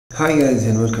Hi guys,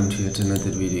 and welcome to yet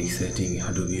another very exciting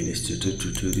Adobe Illustrator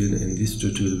tutorial. In this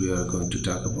tutorial we are going to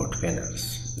talk about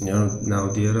panels. Now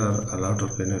there are a lot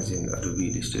of panels in Adobe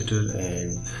Illustrator,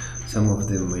 and some of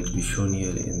them might be shown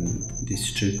here in this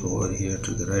strip over here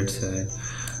to the right side.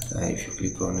 If you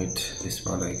click on it, the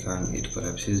small icon, it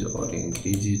collapses or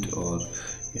increase it, or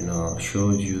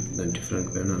shows you the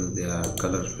different panels. There are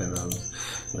color panels,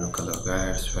 color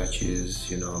guide, swatches,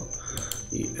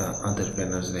 other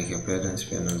panels like appearance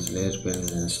panels, layer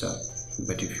panels and stuff.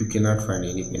 But if you cannot find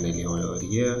any panel over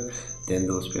here, then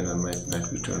those panels might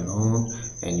not be turned on,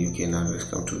 and you can always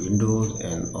come to Windows,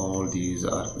 and all these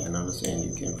are panels and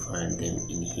you can find them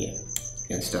in here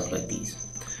and stuff like these.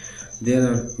 There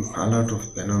are a lot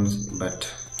of panels, but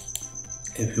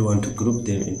if you want to group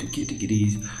them into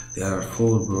categories, there are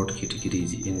 4 broad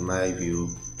categories in my view,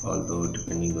 although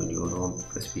depending on your own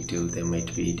perspective they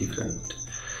might be different.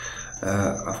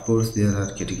 Of course there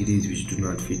are categories which do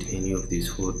not fit any of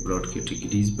these 4 broad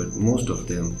categories, but most of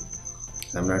them,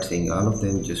 I'm not saying all of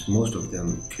them, just most of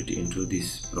them fit into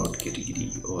this broad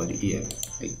category over here,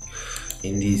 like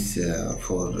in these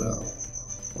 4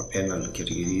 panel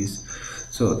categories.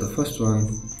 So the first one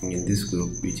in this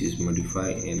group, which is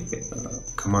modify and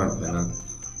command panel,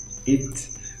 it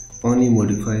only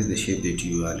modifies the shape that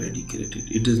you already created.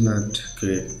 It does not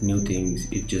create new things.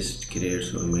 It just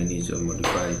creates or manages or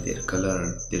modifies their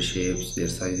color, their shapes, their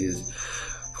sizes.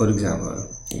 For example,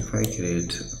 if I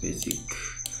create a basic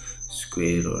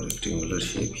square or rectangular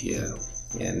shape here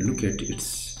and look at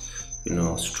its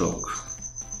stroke,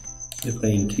 if I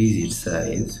increase its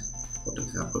size, for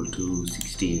example to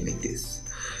 16 like this,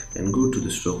 and go to the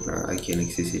stroke now, I can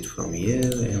access it from here,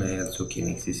 and I also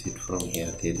can access it from here.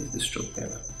 There is the stroke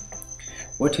panel.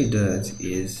 What it does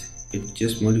is it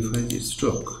just modifies its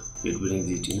stroke. It brings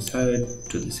it inside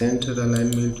to the center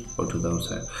alignment or to the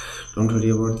outside. Don't worry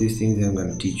about these things. I'm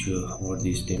going to teach you about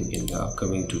these things in the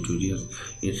upcoming tutorial.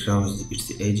 It rounds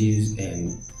its edges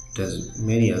and does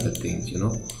many other things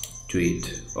to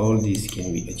it. All these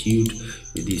can be achieved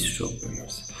with these stroke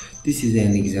panels. This is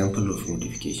an example of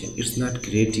modification. It's not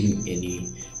creating any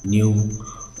new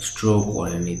stroke or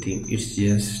anything, it's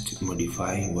just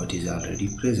modifying what is already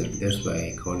present. That's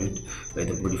why I call it by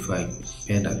the modify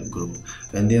panel group.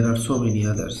 And there are so many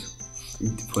others.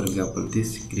 For example,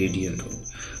 this gradient one,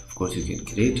 of course you can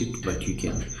create it, but you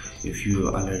can, if you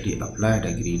already applied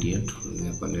a gradient, for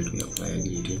example, let me apply a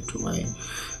gradient to my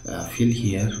fill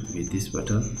here with this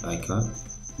button icon.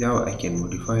 Now I can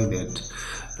modify that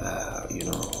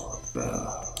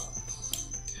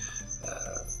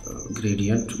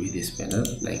gradient with this panel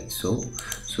like so.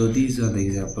 So these are the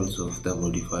examples of the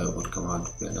modify or command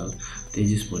panel. They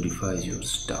just modifies your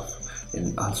stuff.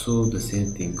 And also the same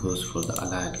thing goes for the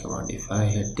align command. If I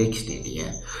had text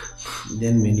area,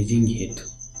 then managing it,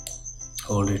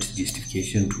 all its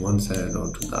justification to one side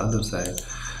or to the other side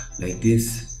like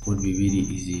this would be very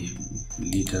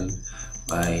easily done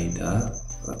by the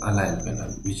align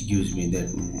panel, which gives me that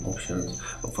options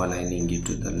of aligning it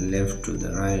to the left, to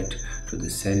the right, to the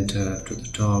center, to the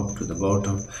top, to the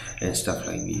bottom and stuff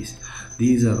like these.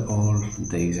 These are all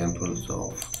the examples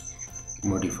of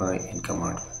modify and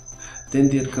command. Then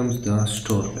there comes the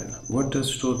store panel. What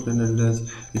does store panel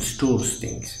does? It stores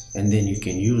things and then you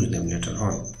can use them later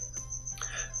on.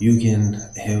 You can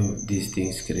have these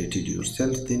things created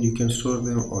yourself, then you can store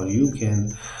them, or you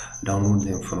can download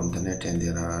them from the net, and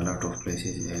there are a lot of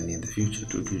places, and in the future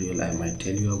tutorial I might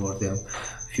tell you about them,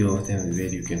 few of them where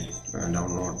you can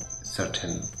download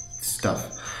certain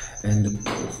stuff. And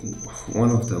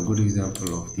one of the good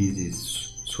example of these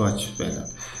is swatch panel.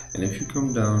 And if you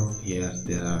come down here,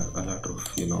 there are a lot of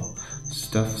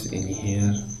stuffs in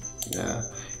here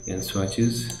in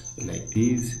swatches like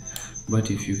these. But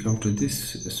if you come to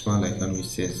this small icon which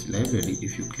says library,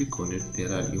 if you click on it,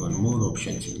 there are even more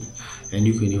options in it, and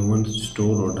you can even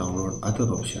store or download other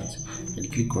options.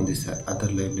 And click on this other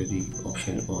library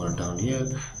option over down here,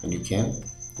 and you can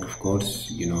of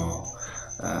course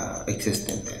access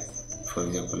them there. For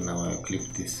example, now I click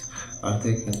this earth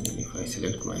icon, and if I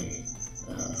select my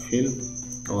fill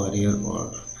over here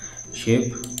or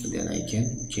shape, then I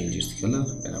can change its color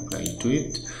and apply it to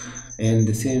it. And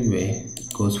the same way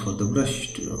goes for the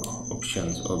brush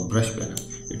options or brush panel.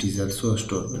 It is also a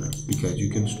store panel because you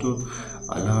can store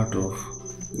a lot of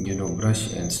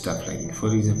brush and stuff like that.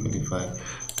 For example, if I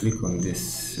click on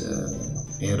this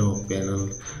arrow panel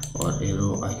or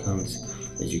arrow icons,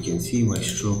 as you can see, my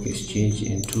stroke is changed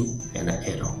into an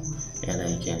arrow, and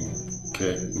I can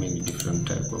create many different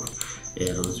type of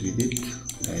arrows with it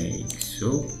like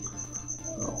so.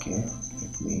 Okay,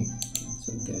 let me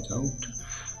cancel that out.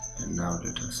 And now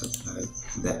let us apply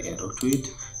the arrow to it,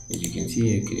 As you can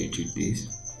see, I created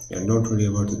this. And don't worry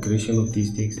about the creation of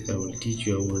these things. I will teach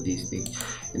you about these things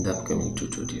in the upcoming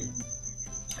tutorial.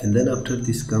 And then after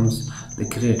this comes the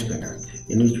create panel,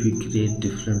 in which we create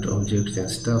different objects and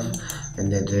stuff,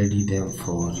 and then ready them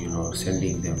for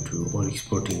sending them to or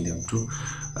exporting them to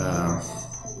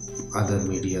other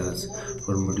medias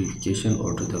for modification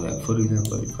or to the web. For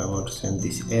example, if I want to send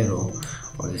this arrow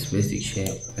or this basic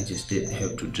shape, I just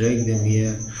have to drag them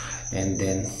here, and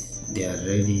then they are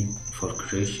ready for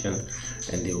creation,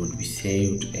 and they would be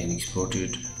saved and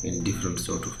exported in different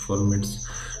sort of formats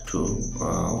to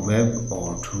web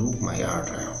or to my hard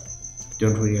drive.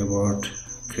 Don't worry about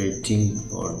creating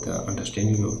or the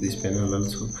understanding of this panel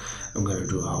also. I'm going to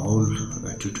do a whole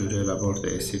tutorial about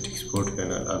the asset export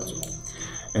panel also.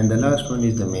 And the last one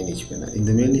is the manage panel. In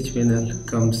the manage panel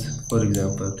comes, for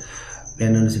example,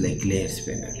 panels like layers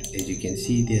panel. As you can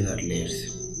see, there are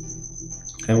layers.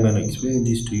 I'm going to explain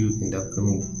this to you in the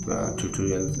upcoming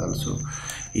tutorials also.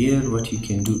 Here what you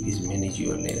can do is manage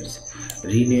your layers,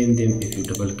 rename them if you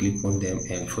double click on them,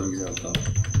 and for example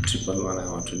 111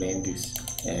 I want to name this,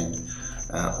 and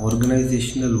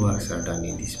organizational works are done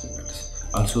in these panels.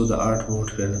 Also the artboard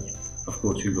panel, of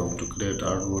course we're going to create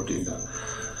artboard in the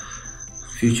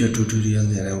future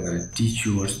tutorials, and I'm going to teach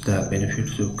you what's the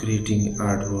benefits of creating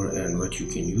artboard and what you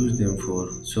can use them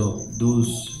for. So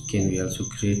those can be also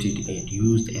created and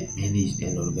used and managed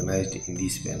and organized in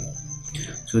this panel.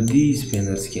 So these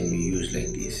panels can be used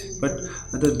like this. But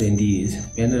other than these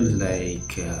panels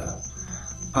like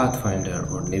Pathfinder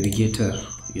or Navigator,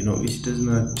 which does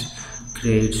not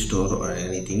create, store or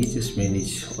anything, it just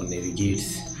manages or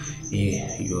navigates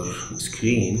your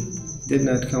screen, did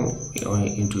not come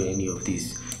into any of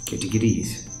these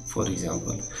categories, for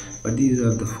example. But these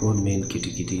are the 4 main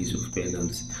categories of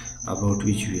panels about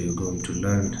which we are going to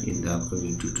learn in the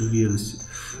upcoming tutorials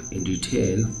in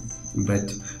detail.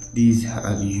 But these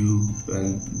are you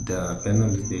and the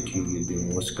panels that you will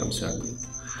be most concerned with.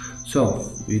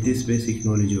 So with this basic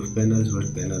knowledge of panels,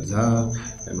 what panels are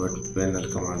and what panel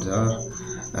commands are,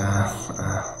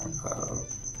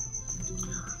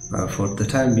 for the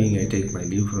time being I take my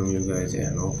leave from you guys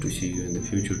and hope to see you in the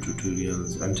future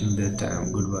tutorials. Until that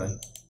time, goodbye.